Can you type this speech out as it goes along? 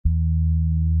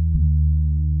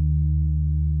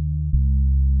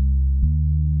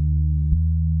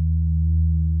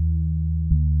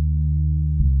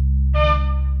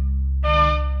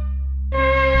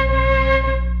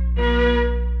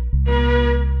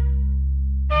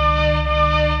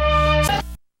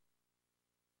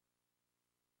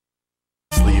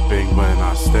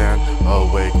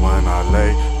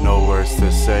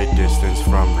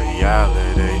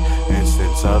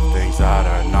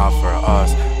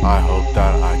I hope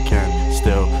that I can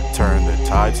still turn the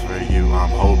tides for you. I'm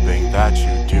hoping that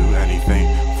you do anything,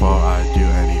 for I do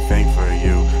anything for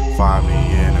you. Find me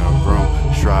in a room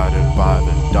shrouded by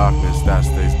the darkness that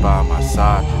stays by my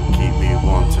side. Keep me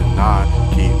warm tonight,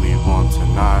 keep me warm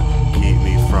tonight. Keep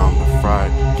me from the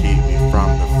fright, keep me from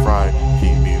the fright.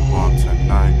 Keep me warm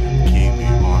tonight, keep me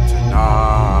warm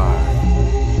tonight.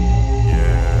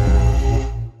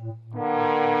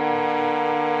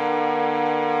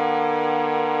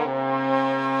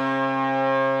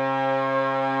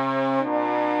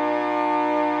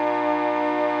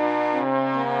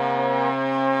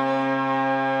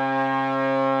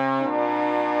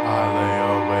 I lay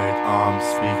awake, I'm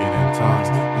speaking in tongues.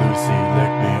 Lucy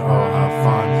licked me, oh how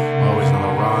fun. Always on the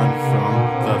run from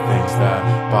the things that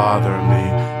bother me.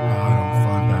 I don't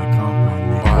find that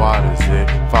company. Why does it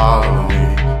follow me?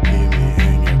 Keep me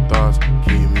in your thoughts,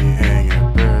 keep me in your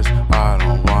prayers. I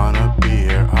don't wanna be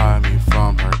here, hide me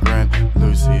from her grin.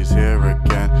 Lucy's here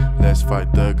again, let's fight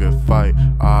the good fight.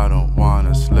 I don't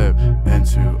wanna slip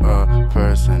into a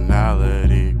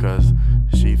personality, cause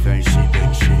she thinks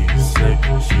she's sick.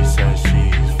 She says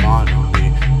she's fond of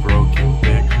me. Broken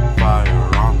thick, fire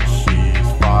on the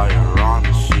sheets, fire on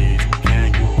the sheets.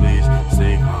 Can you please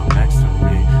stay calm next to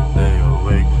me? Lay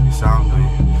awake soundly.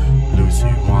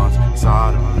 Lucy wants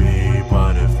sodomy,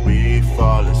 but if we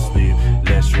fall asleep,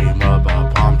 let's dream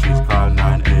about palm trees. Cloud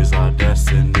 9 is our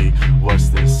destiny. What's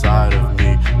this side of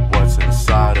me? What's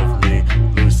inside of me?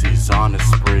 Lucy's on a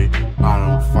spree. I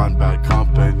don't find bad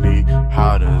company.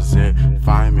 How does it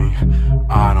find me?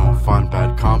 I don't find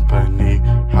bad company.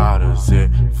 How does it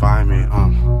find me?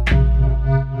 I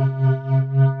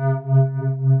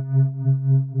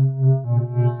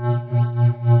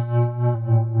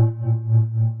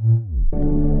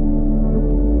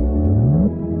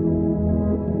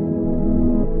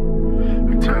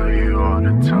tell you all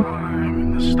the time,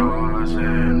 and the stars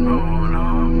and moon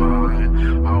are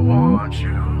mine. I want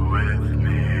you with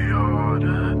me all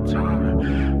the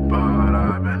time, but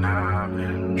I've been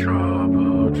having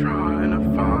trouble trying to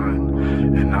find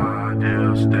an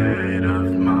ideal state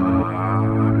of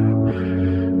mind.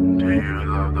 Do you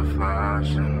love the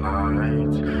flashing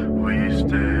lights? We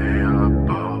stay up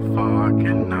all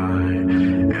fucking night.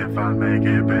 If I make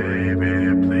it,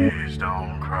 baby, please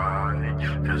don't cry,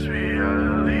 cause we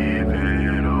gotta leave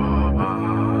it all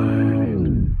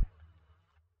behind.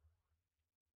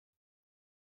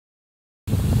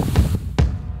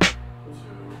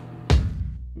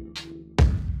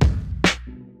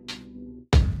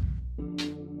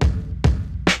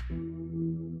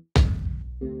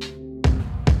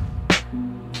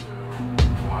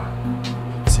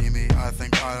 See me, I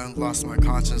think I done lost my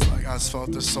conscience, like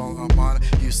asphalt the song I'm on it.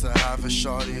 Used to have a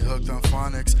shawty hooked on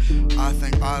phonics. I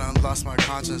think I done lost my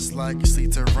conscience, like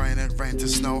sleet to rain and rain to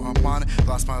snow, I'm on it.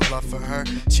 Lost my love for her,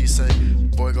 she said,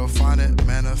 boy go find it.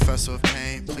 Manifest with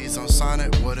pain, please don't sign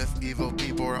it. What if evil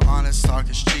people are honest, talk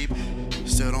is cheap,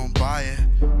 still don't buy it.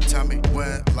 Tell me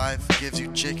when life gives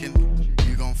you chicken,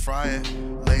 you gon' fry it.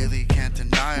 Lately can't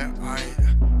deny it,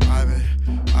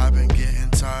 I've been getting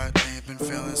tired, ain't been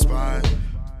feeling inspired.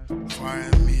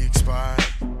 Firing me expired.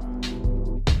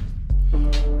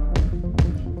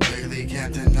 Lately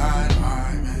can't deny it,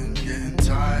 I've been getting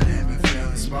tired, ain't been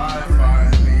feeling inspired.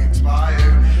 Firing me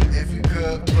expired. If you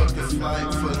could book the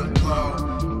flight for the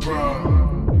glow, bro,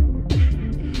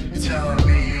 you telling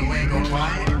me you ain't gon'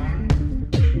 buy it?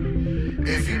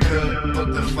 If you could book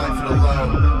the flight for the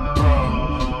low,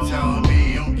 bro, telling me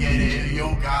you don't get it, you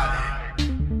don't got it.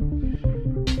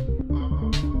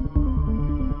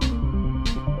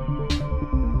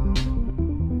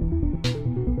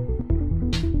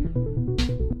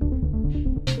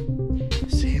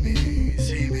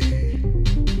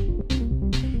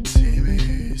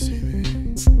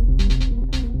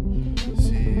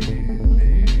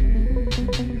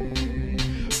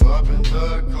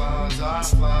 I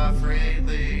fly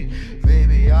freely,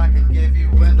 baby, I can give you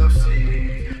window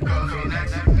seat. Cozy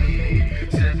next to me,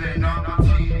 sipping on my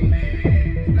TV.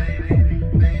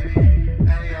 Baby,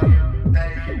 hey yo,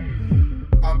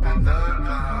 up in the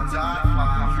clouds, I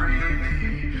fly freely,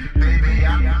 baby, I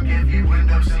can give you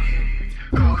window seat.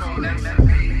 Cozy next to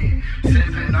me,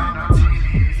 sipping on my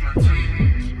TVs.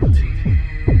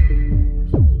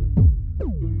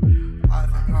 I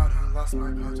think I done lost my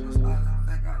conscience. I don't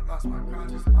think I lost my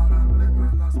conscience. I don't think I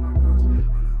lost my conscience.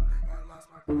 I don't think I lost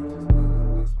my conscience. I don't lost my conscience. I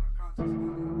don't lost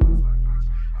my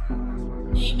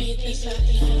conscience. He made this up.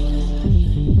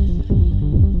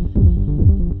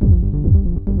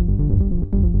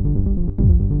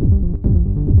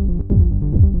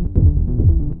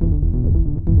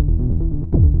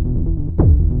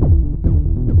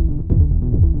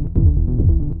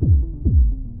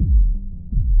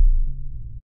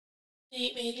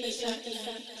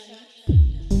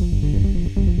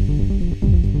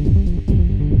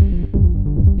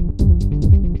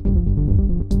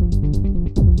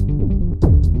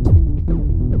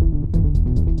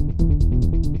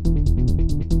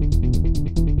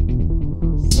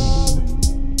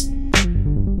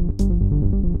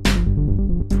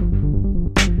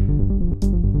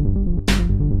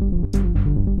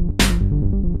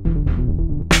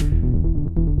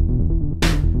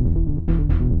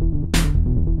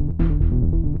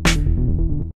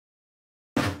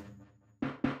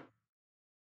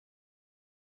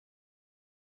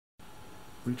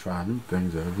 We try new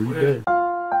things every day.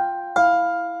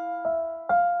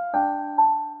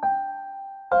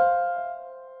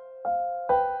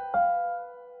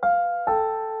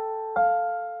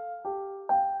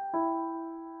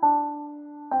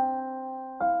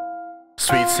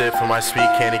 Sweet sip from my sweet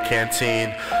candy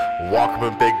canteen. Walk up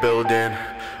a big building.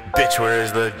 Bitch, where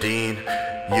is the dean?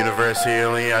 University,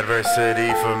 only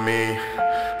adversity for me.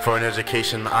 For an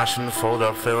education, I shouldn't fold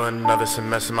up. Fill another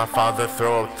semester, my father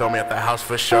throw me at the house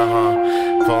for sure,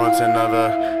 huh? Fall into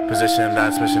another position,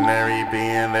 that's missionary.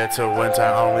 Being there till winter,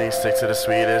 only stick to the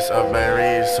sweetest of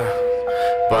berries.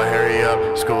 But hurry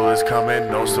up, school is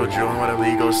coming. No still drooling with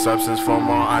illegal substance. For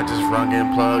more, I just run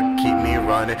and plug, keep me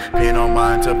running. Paying no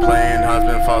mind to playing.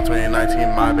 Husband fall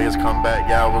 2019, my biggest comeback.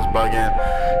 Yeah, I was bugging.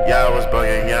 Yeah, I was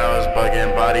bugging. Yeah, I was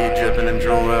bugging. Body dripping and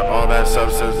drooling. All that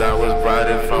substance that was brought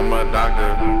in from a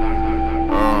doctor.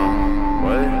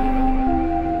 What?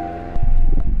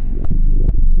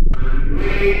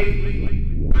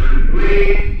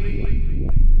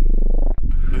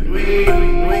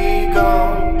 We go.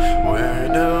 Where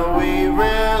do we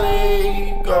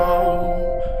really go?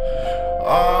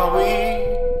 Are we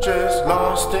just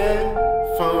lost and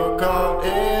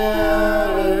forgotten?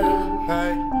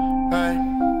 Hey, hey.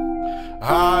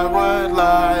 I would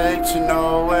like to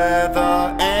know where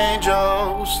the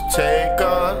angels take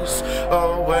us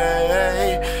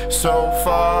away, so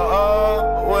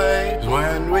far away.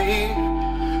 When we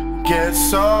get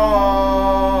so,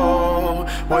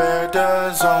 where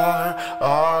does our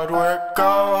artwork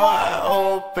go? I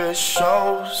hope it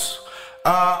shows.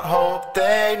 I hope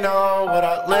they know what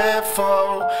I live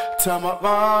for. Tell my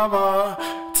mama,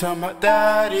 tell my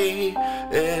daddy,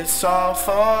 it's all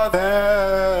for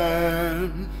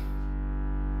them.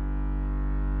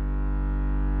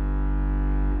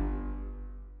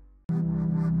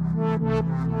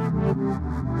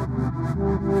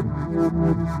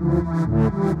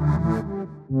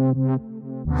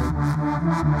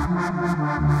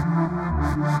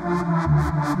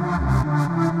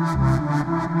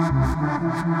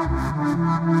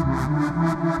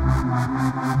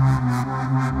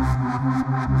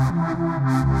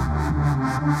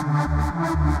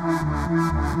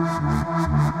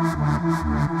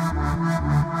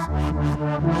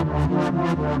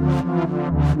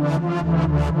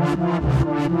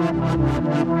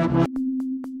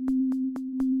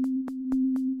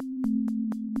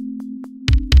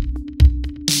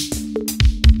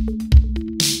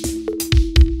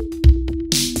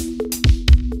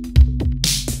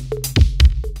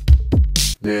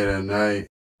 Day and night.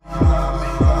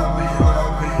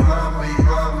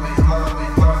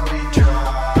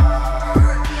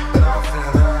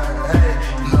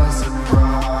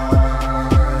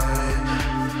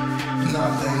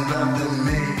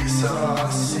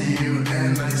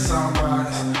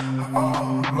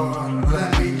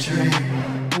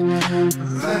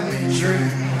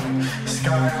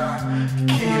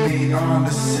 On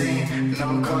the scene,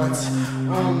 no cuts,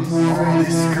 only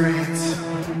screens.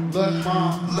 Look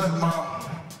mom,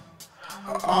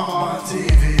 I'm on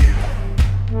TV.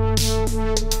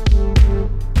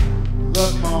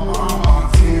 Look mom, I'm on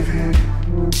TV.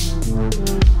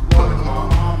 Look mom,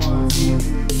 I'm on TV.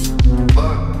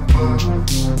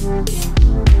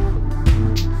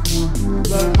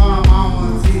 Look mom, I'm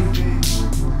on TV.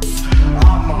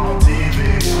 I'm on TV.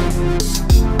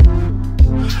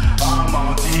 I'm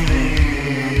on TV.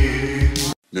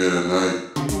 Day and night.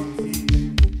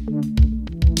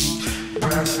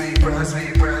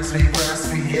 Press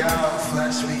me out,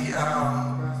 flash me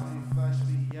out.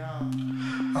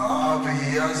 I'll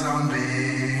be a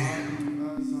zombie.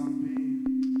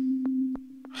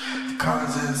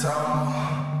 'Cause it's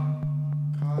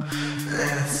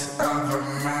ever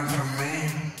meant for me.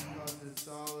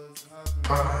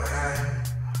 But hey,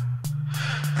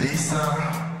 Lisa,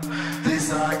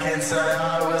 I can say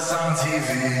I was on TV.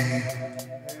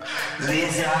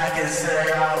 Lisa, I can say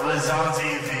I was on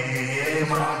TV. Hey,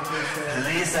 mom. At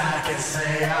least I can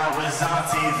say I was on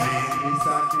TV.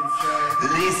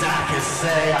 At least I can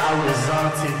say I was on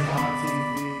TV.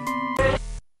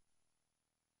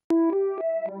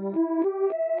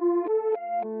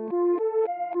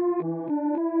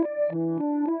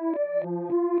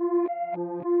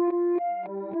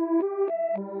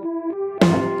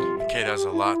 kid has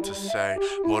a lot to say.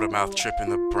 Motor mouth tripping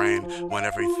the brain when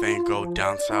everything go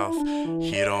down south.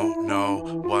 He don't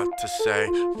know what to say.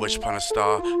 Which pun a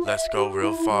star? Let's go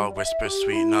real far. Whisper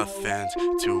sweet nothings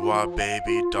to our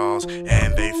baby dolls.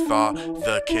 And they thought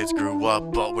the kids grew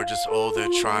up, but we're just older,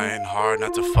 trying hard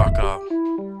not to fuck up.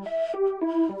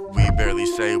 We barely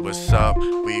say what's up.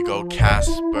 We go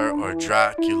Casper or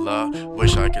Dracula.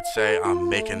 Wish I could say I'm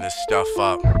making this stuff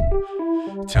up.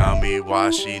 Tell me why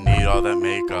she need all that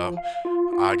makeup.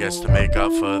 I guess to make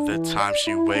up for the time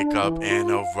she wake up in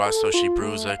a rush, so she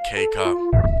brews a K-cup.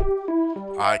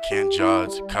 I can't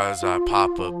judge, cause I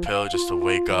pop a pill just to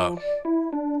wake up.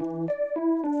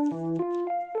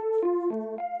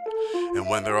 And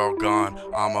when they're all gone,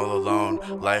 I'm all alone.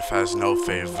 Life has no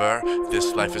favor.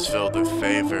 This life is filled with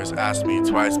favors. Ask me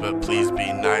twice, but please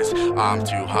be nice. I'm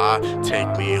too high,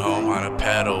 take me home on a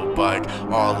pedal bike.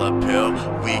 All uphill,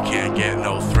 we can't get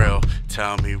no thrill.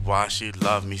 Tell me why she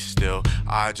love me still.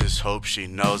 I just hope she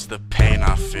knows the pain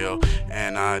I feel.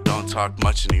 And I don't talk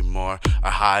much anymore. I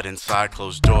hide inside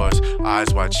closed doors.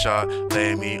 Eyes wide shut,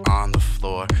 lay me on the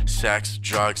floor. Sex,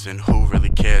 drugs, and who really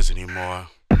cares anymore?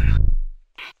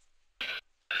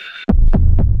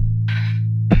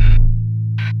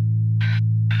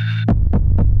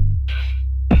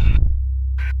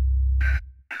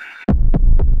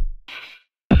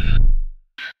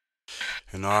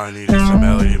 And all I need is a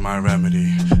melody, my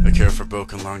remedy, a cure for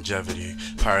broken longevity.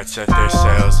 Pirates set their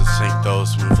sails and sink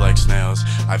those who move like snails.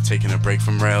 I've taken a break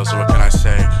from rails, so what can I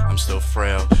say? I'm still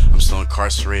frail, I'm still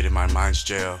incarcerated, my mind's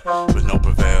jail, with no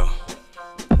prevail.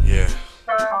 Yeah.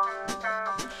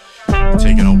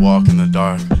 Taking a walk in the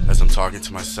dark as I'm talking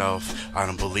to myself. I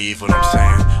don't believe what I'm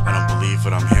saying, I don't believe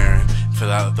what I'm hearing.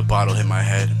 Feel out the bottle hit my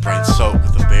head, brain soaked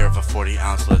with the beer of a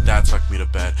 40-ounce. Let that tuck me to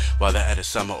bed, while the head of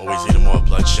summer always needed more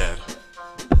bloodshed.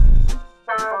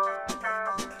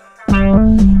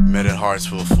 Met in hearts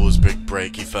full of fools, big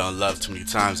break. He fell in love too many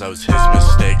times, that was his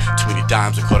mistake. Too many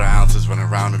dimes and quarter ounces running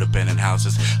around with abandoned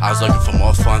houses. I was looking for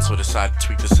more fun, so I decided to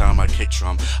tweak the sound of my kick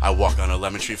drum. I walk on a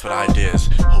lemon tree for the ideas,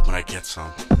 hoping I get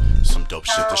some dope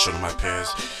shit to show to my peers.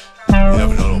 You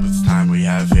never know what it's time we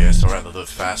have here, so rather live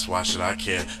fast, why should I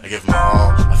care? I give my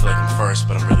all, I feel like I'm first,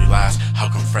 but I'm really last. How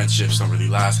come friendships don't really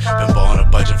last? Been balling a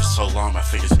budget for so long, my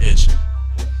fingers itch.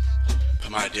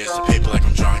 Put my ideas to paper like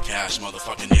I'm drawing cash.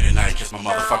 Motherfucking need a night, kiss my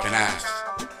motherfucking ass.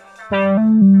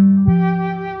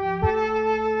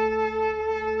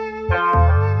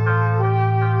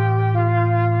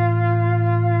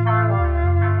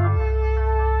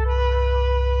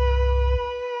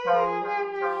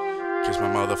 Kiss my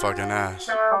motherfucking ass.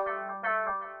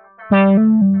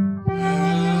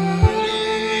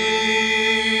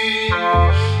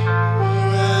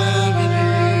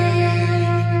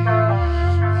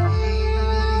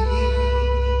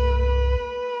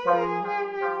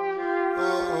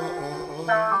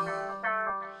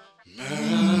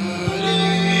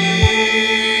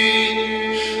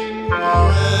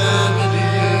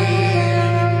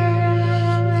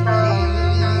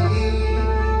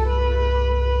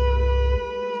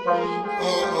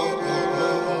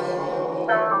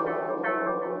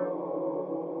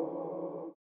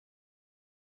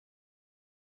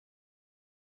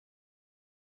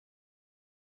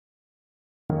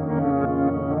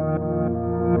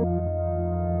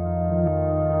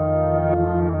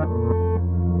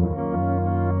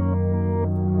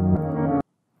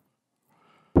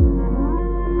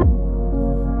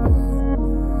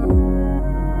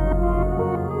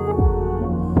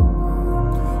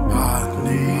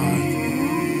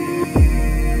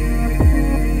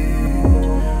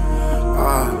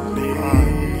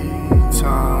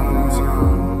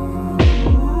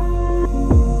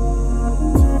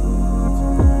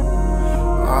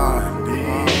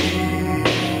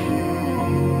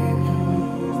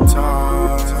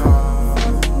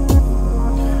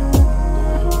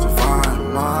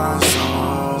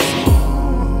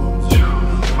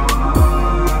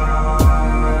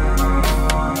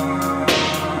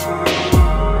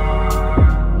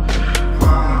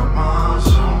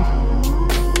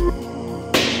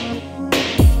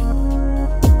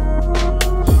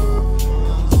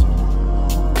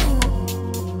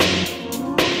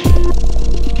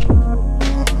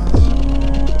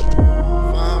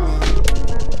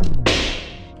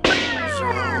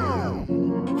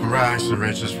 Rags to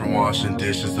riches, from washing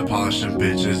dishes to polishing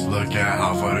bitches. Look at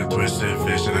how far the twisted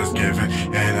vision is given.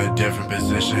 In a different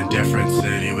position, different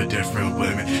city with different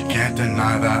women. Can't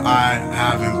deny that I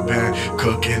haven't been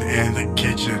cooking in the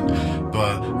kitchen,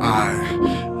 but I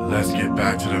let's get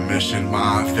back to the mission.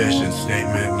 My vision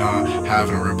statement, not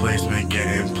having a replacement,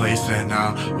 getting placement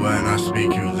now. When I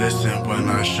speak, you listen. When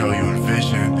I show you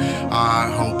envision,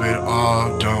 I hope it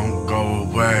all don't go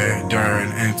away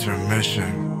during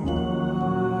intermission.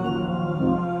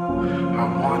 I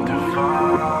want to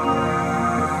find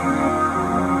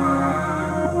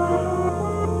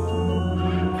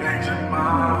things in my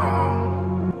home.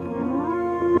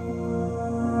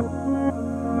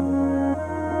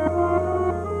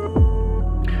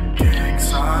 King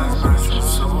size myself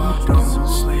so I don't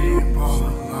sleep all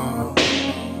alone.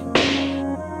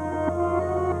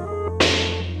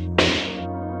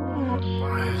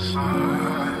 By his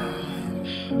side,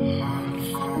 on the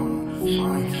phone,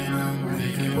 why can't I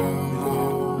make it alone?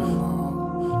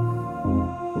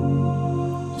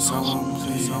 Someone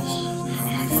please help me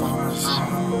find my soul.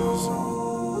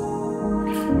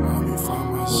 Help me find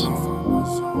my soul.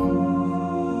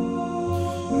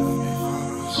 Help me find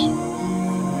my soul.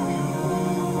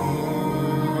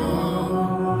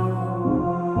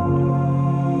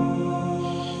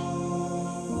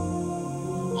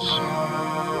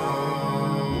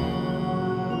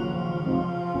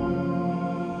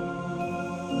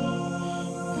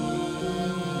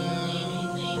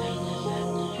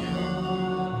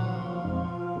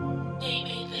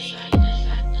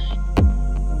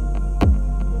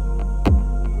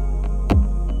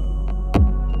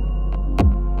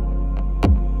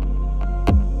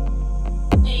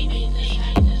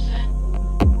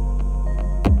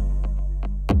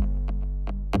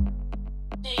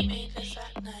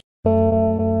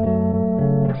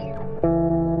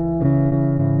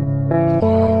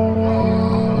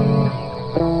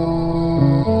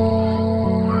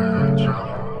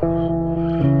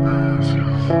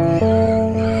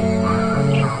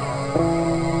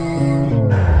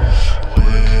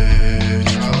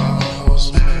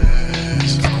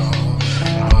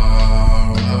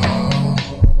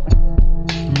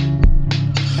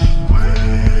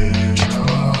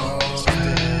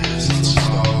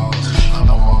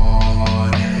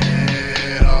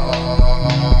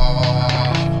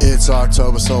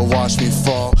 October, so watch me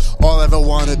fall. All I ever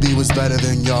wanna be was better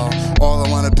than y'all. All I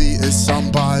wanna be is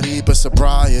somebody, but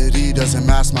sobriety doesn't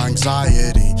mask my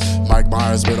anxiety. Mike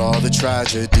Myers with all the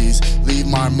tragedies. Leave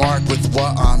my mark with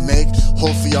what I make.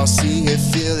 Hopefully y'all see it,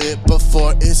 feel it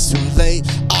before it's too late.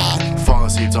 I fall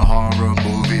asleep to horror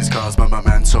movies, cause my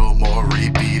memento mori,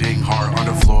 beating heart on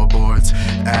the floorboards.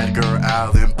 Edgar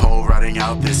Allan Poe writing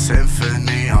out this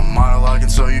symphony. I'm monologuing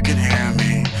so you can hear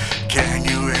me. Can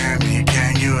you hear me?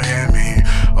 Can you hear me?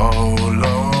 Oh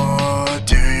Lord,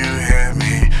 do you hear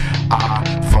me? I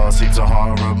fall asleep to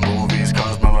horror movies,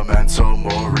 cause my memento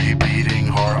mori, beating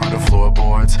heart on the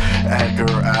floorboards.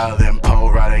 Edgar Allan Poe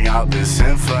writing out this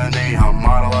symphony. I'm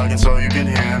monologuing so you can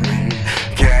hear me.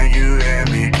 Can you hear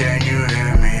me? Can you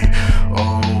hear me?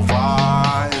 Oh,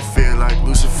 why I feel like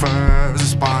Lucifer is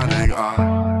responding.